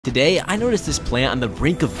Today, I noticed this plant on the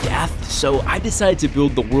brink of death, so I decided to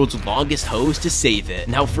build the world's longest hose to save it.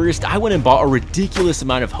 Now first, I went and bought a ridiculous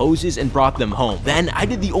amount of hoses and brought them home. Then, I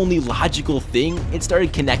did the only logical thing and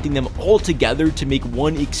started connecting them all together to make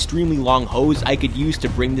one extremely long hose I could use to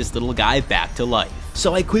bring this little guy back to life.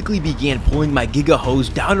 So I quickly began pulling my Giga hose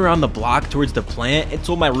down around the block towards the plant and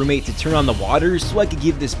told my roommate to turn on the water so I could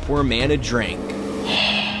give this poor man a drink.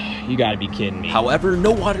 You gotta be kidding me. However,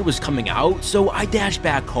 no water was coming out, so I dashed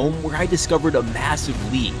back home where I discovered a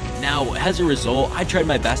massive leak. Now, as a result, I tried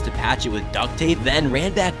my best to patch it with duct tape, then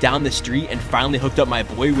ran back down the street and finally hooked up my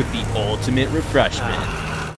boy with the ultimate refreshment.